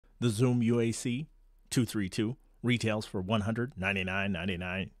The Zoom UAC-232 retails for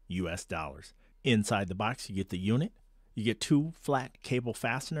 $199.99 US. Inside the box, you get the unit, you get 2 flat cable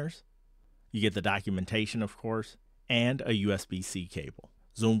fasteners, you get the documentation, of course, and a USB-C cable.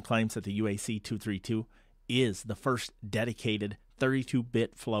 Zoom claims that the UAC-232 is the first dedicated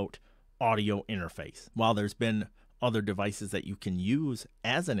 32-bit float audio interface. While there's been other devices that you can use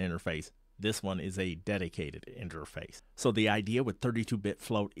as an interface, this one is a dedicated interface. So the idea with 32-bit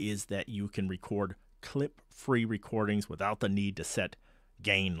float is that you can record clip-free recordings without the need to set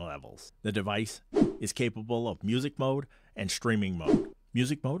gain levels. The device is capable of music mode and streaming mode.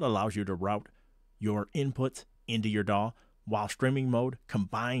 Music mode allows you to route your inputs into your DAW, while streaming mode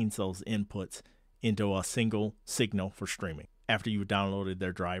combines those inputs into a single signal for streaming. After you've downloaded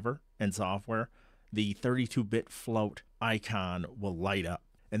their driver and software, the 32-bit float icon will light up.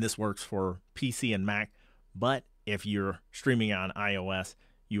 And this works for PC and Mac, but if you're streaming on iOS,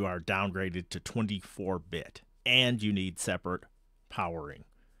 you are downgraded to 24-bit. And you need separate powering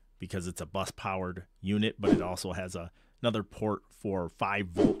because it's a bus-powered unit, but it also has another port for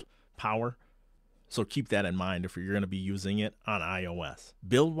 5-volt power. So keep that in mind if you're going to be using it on iOS.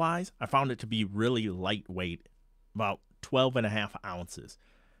 Build-wise, I found it to be really lightweight, about 12.5 ounces.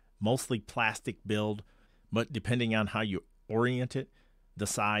 Mostly plastic build, but depending on how you orient it, the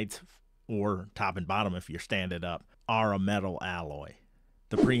sides, or top and bottom if you're standing up, are a metal alloy.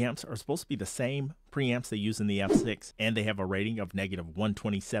 The preamps are supposed to be the same preamps they use in the F6, and they have a rating of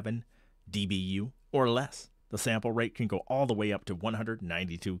 -127 dBu or less. The sample rate can go all the way up to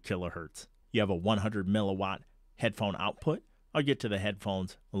 192 kilohertz. You have a 100 milliwatt headphone output. I'll get to the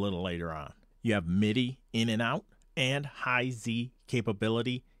headphones a little later on. You have MIDI in and out, and high Z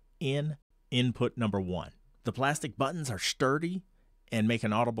capability in input number 1. The plastic buttons are sturdy and make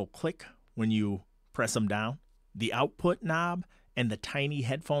an audible click when you press them down. The output knob and the tiny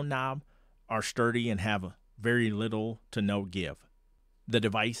headphone knob are sturdy and have very little to no give. The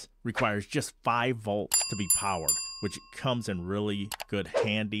device requires just 5 volts to be powered, which comes in really good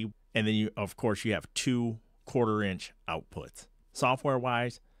handy. And then of course you have 2 1/4-inch outputs.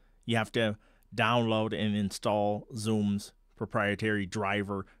 Software-wise, you have to download and install Zoom's proprietary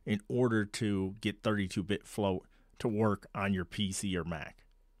driver in order to get 32-bit float to work on your PC or Mac.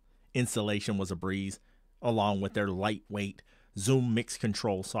 Installation was a breeze, along with their lightweight Zoom mix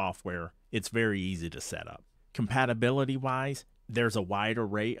control software. It's very easy to set up. Compatibility-wise, there's a wide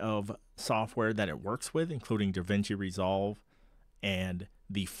array of software that it works with, including DaVinci Resolve and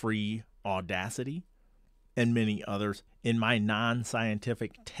the free Audacity, and many others. In my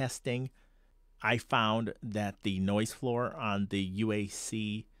non-scientific testing, I found that the noise floor on the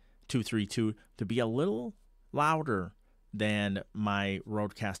UAC-232 to be a little louder than my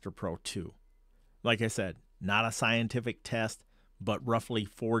RODECaster PRO II. Like I said, not a scientific test, but roughly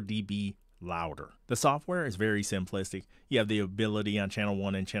 4 dB louder. The software is very simplistic. You have the ability on channel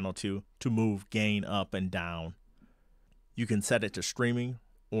 1 and channel 2 to move gain up and down. You can set it to streaming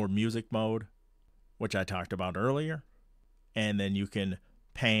or music mode, which I talked about earlier. And then you can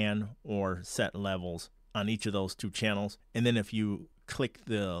pan or set levels on each of those 2 channels. And then if you click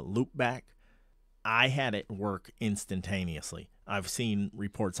the loop back, I had it work instantaneously. I've seen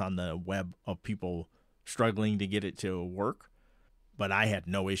reports on the web of people struggling to get it to work, but I had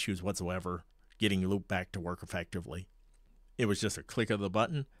no issues whatsoever getting loop back to work effectively. It was just a click of the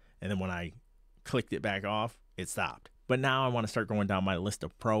button, and then when I clicked it back off, it stopped. But now I want to start going down my list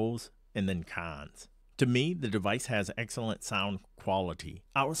of pros and then cons. To me, the device has excellent sound quality.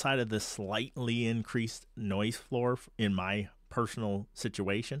 Outside of the slightly increased noise floor in my personal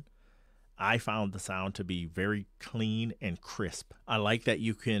situation, I found the sound to be very clean and crisp. I like that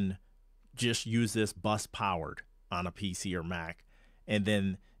you can just use this bus powered on a PC or Mac. And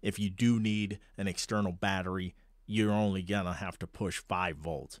then if you do need an external battery, you're only gonna have to push 5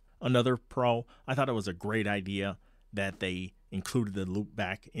 volts. Another pro, I thought it was a great idea that they included the loop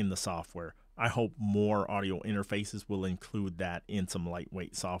back in the software. I hope more audio interfaces will include that in some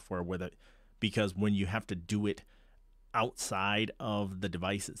lightweight software with it, because when you have to do it outside of the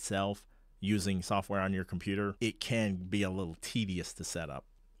device itself using software on your computer, it can be a little tedious to set up.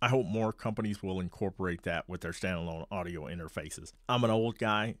 I hope more companies will incorporate that with their standalone audio interfaces. I'm an old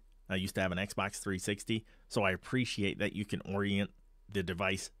guy. I used to have an Xbox 360, so I appreciate that you can orient the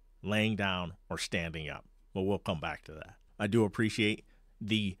device laying down or standing up. But we'll come back to that. I do appreciate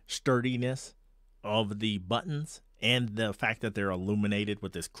the sturdiness of the buttons and the fact that they're illuminated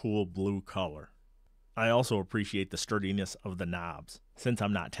with this cool blue color. I also appreciate the sturdiness of the knobs. Since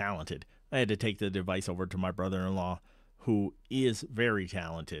I'm not talented, I had to take the device over to my brother-in-law, who is very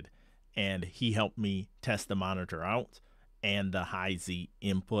talented, and he helped me test the monitor out, and the high Z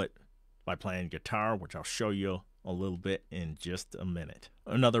input by playing guitar, which I'll show you a little bit in just a minute.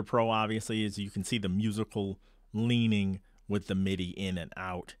 Another pro, obviously, is you can see the musical leaning with the MIDI in and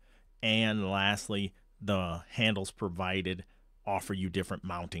out. And lastly, the handles provided offer you different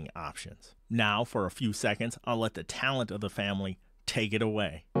mounting options. Now, for a few seconds, I'll let the talent of the family take it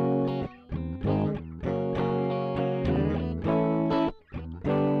away.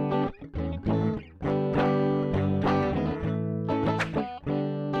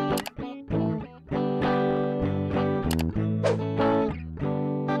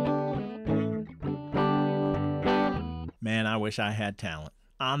 Man, I wish I had talent.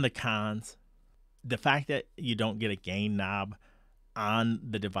 On the cons, the fact that you don't get a gain knob on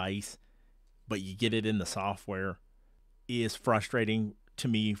the device, but you get it in the software, is frustrating to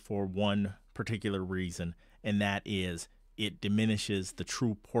me for one particular reason, and that is it diminishes the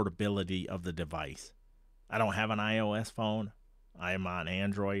true portability of the device. I don't have an iOS phone. I am on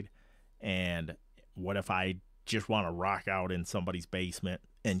Android, and what if I just want to rock out in somebody's basement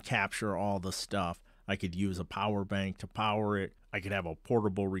and capture all the stuff? I could use a power bank to power it. I could have a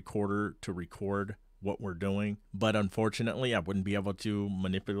portable recorder to record what we're doing. But unfortunately, I wouldn't be able to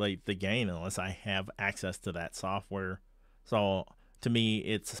manipulate the gain unless I have access to that software. So to me,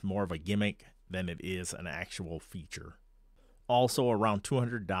 it's more of a gimmick than it is an actual feature. Also, around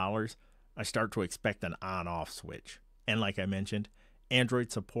 $200, I start to expect an on-off switch. And like I mentioned,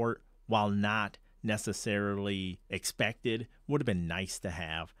 Android support, while not necessarily expected, would have been nice to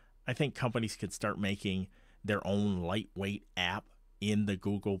have. I think companies could start making their own lightweight app in the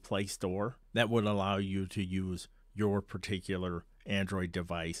Google Play Store that would allow you to use your particular Android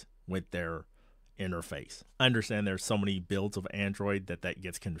device with their interface. I understand there's so many builds of Android that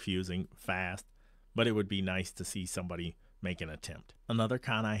gets confusing fast, but it would be nice to see somebody make an attempt. Another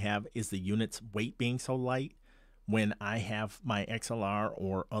con I have is the unit's weight being so light. When I have my XLR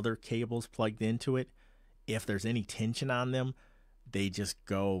or other cables plugged into it, if there's any tension on them, they just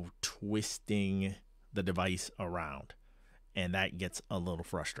go twisting the device around, and that gets a little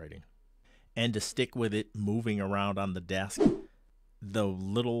frustrating. And to stick with it moving around on the desk, the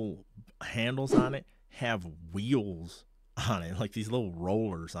little handles on it have wheels on it, like these little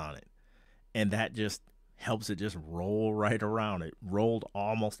rollers on it, and that just helps it just roll right around. It rolled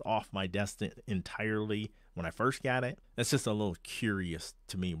almost off my desk entirely when I first got it. That's just a little curious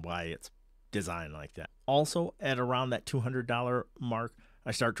to me why it's designed like that. Also, at around that $200 mark,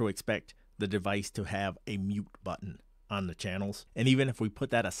 I start to expect the device to have a mute button on the channels. And even if we put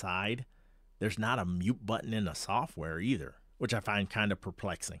that aside, there's not a mute button in the software either, which I find kind of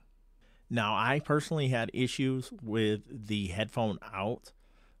perplexing. Now, I personally had issues with the headphone out,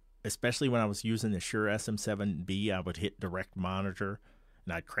 especially when I was using the Shure SM7B. I would hit direct monitor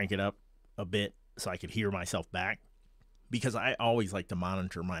and I'd crank it up a bit so I could hear myself back, because I always like to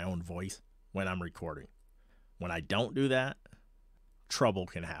monitor my own voice when I'm recording. When I don't do that, trouble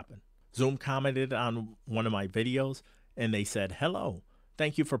can happen. Zoom commented on one of my videos and they said, "Hello,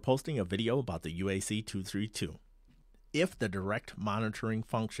 thank you for posting a video about the UAC-232. If the direct monitoring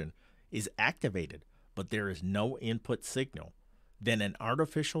function is activated but there is no input signal, then an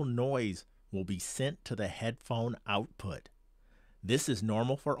artificial noise will be sent to the headphone output. This is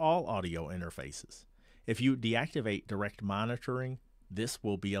normal for all audio interfaces. If you deactivate direct monitoring, this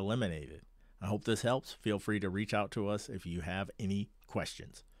will be eliminated. I hope this helps. Feel free to reach out to us if you have any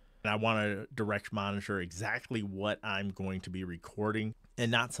questions." And I want to direct monitor exactly what I'm going to be recording and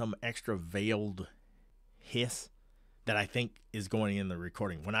not some extra veiled hiss that I think is going in the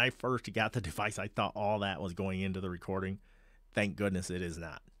recording. When I first got the device, I thought all that was going into the recording. Thank goodness it is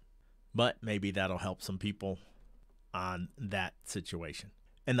not. But maybe that'll help some people on that situation.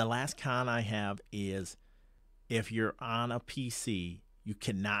 And the last con I have is if you're on a PC, you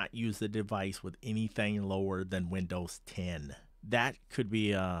cannot use the device with anything lower than Windows 10. That could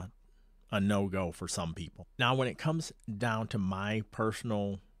be a no-go for some people. Now, when it comes down to my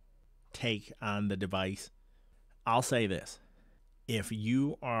personal take on the device, I'll say this. If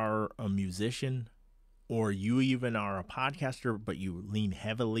you are a musician or you even are a podcaster, but you lean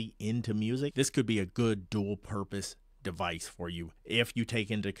heavily into music, this could be a good dual-purpose device for you if you take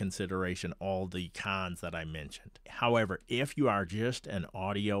into consideration all the cons that I mentioned. However, if you are just an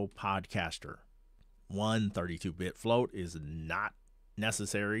audio podcaster, one 32-bit float is not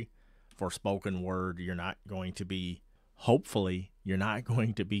necessary for spoken word. You're not going to be, hopefully, you're not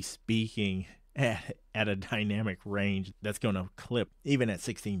going to be speaking at a dynamic range that's going to clip. Even at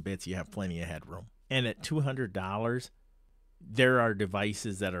 16 bits, you have plenty of headroom. And at $200, There are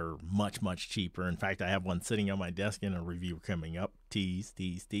devices that are much, much cheaper. In fact, I have one sitting on my desk in a review coming up, tease,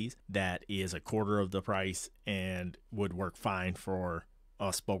 that is a quarter of the price and would work fine for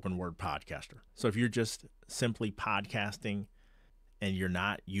a spoken word podcaster. So if you're just simply podcasting and you're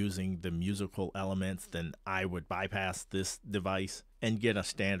not using the musical elements, then I would bypass this device and get a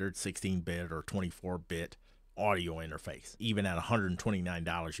standard 16-bit or 24-bit audio interface. Even at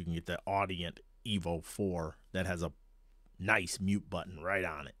 $129, you can get the Audient Evo 4 that has a nice mute button right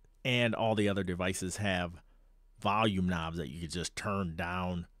on it. And all the other devices have volume knobs that you can just turn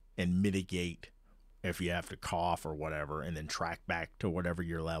down and mitigate if you have to cough or whatever, and then track back to whatever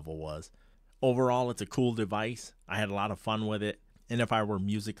your level was. Overall, it's a cool device. I had a lot of fun with it. And if I were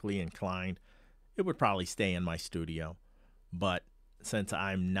musically inclined, it would probably stay in my studio. But since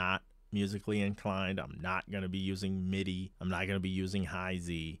I'm not musically inclined, I'm not going to be using MIDI, I'm not going to be using high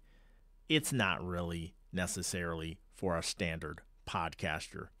Z, it's not really necessarily for a standard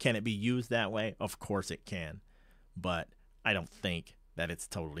podcaster. Can it be used that way? Of course it can, but I don't think that it's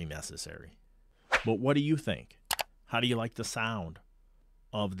totally necessary. But what do you think? How do you like the sound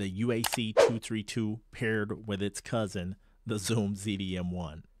of the UAC-232 paired with its cousin, the Zoom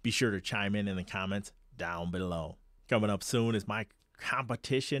ZDM1? Be sure to chime in the comments down below. Coming up soon is my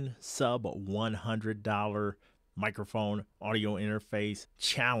competition sub $100 microphone audio interface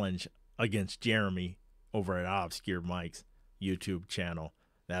challenge against Jeremy over at Obscure Mike's YouTube channel.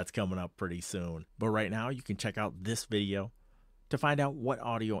 That's coming up pretty soon. But right now, you can check out this video to find out what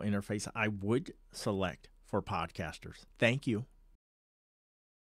audio interface I would select for podcasters. Thank you.